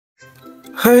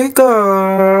Hey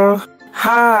girl.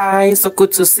 Hi, so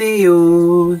good to see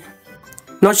you.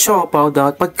 Not sure about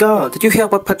that, but girl, did you hear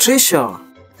about Patricia?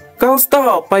 Girl,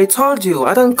 stop, I told you,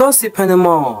 I don't gossip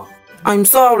anymore. I'm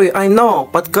sorry, I know,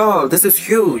 but girl, this is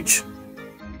huge.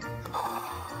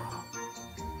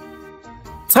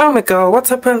 Tell me girl, what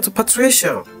happened to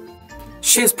Patricia?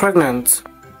 She's pregnant.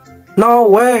 No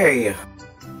way.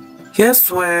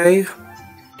 Yes way.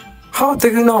 How do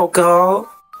you know,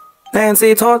 girl?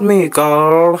 Nancy told me,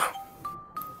 girl.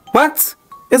 What?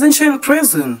 Isn't she in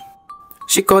prison?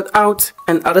 She got out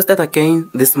and arrested again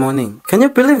this morning. Can you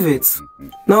believe it?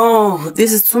 No,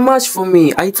 this is too much for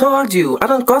me. I told you, I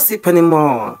don't gossip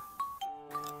anymore.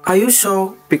 Are you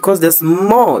sure? Because there's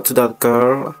more to that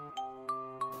girl.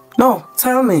 No,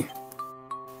 tell me.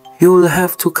 You'll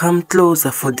have to come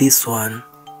closer for this one.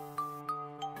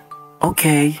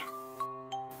 Okay.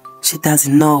 She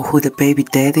doesn't know who the baby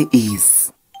daddy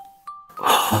is.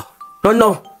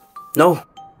 No.